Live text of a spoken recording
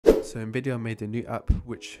So NVIDIA made a new app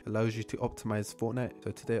which allows you to optimize Fortnite.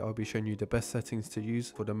 So today I'll be showing you the best settings to use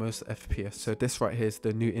for the most FPS. So this right here is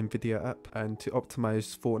the new NVIDIA app, and to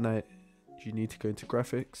optimize Fortnite you need to go into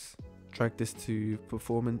graphics, drag this to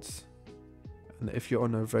performance, and if you're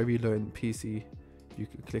on a very low-end PC you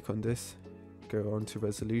can click on this, go on to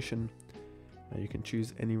resolution, and you can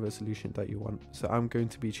choose any resolution that you want. So I'm going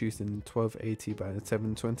to be choosing 1280 by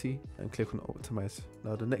 720 and click on optimize.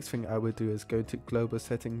 Now the next thing I would do is go to global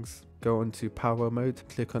settings, go on to power mode,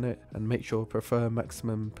 click on it and make sure prefer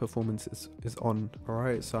maximum performance is on.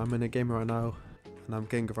 Alright, so I'm in a game right now and I'm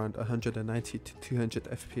getting around 190 to 200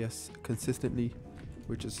 FPS consistently,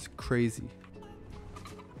 which is crazy.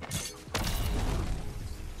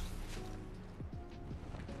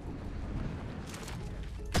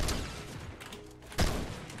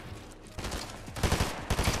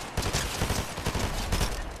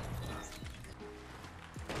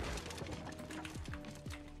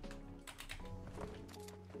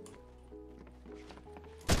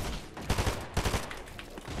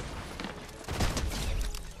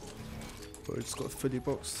 But it's got fully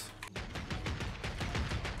boxed.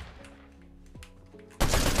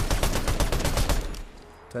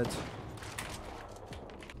 Dead.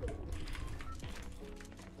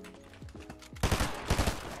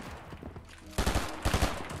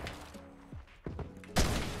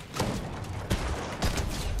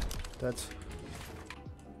 Dead.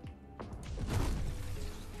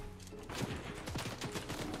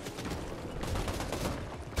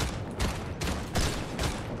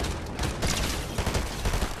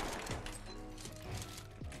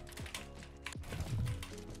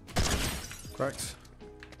 Cracked.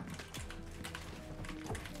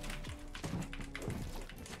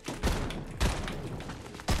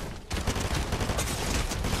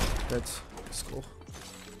 Dead. Score.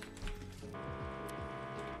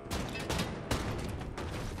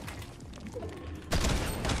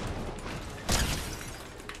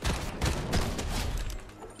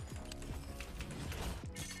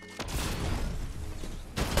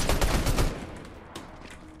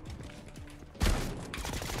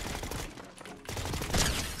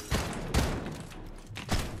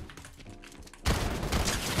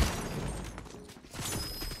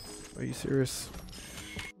 Are you serious?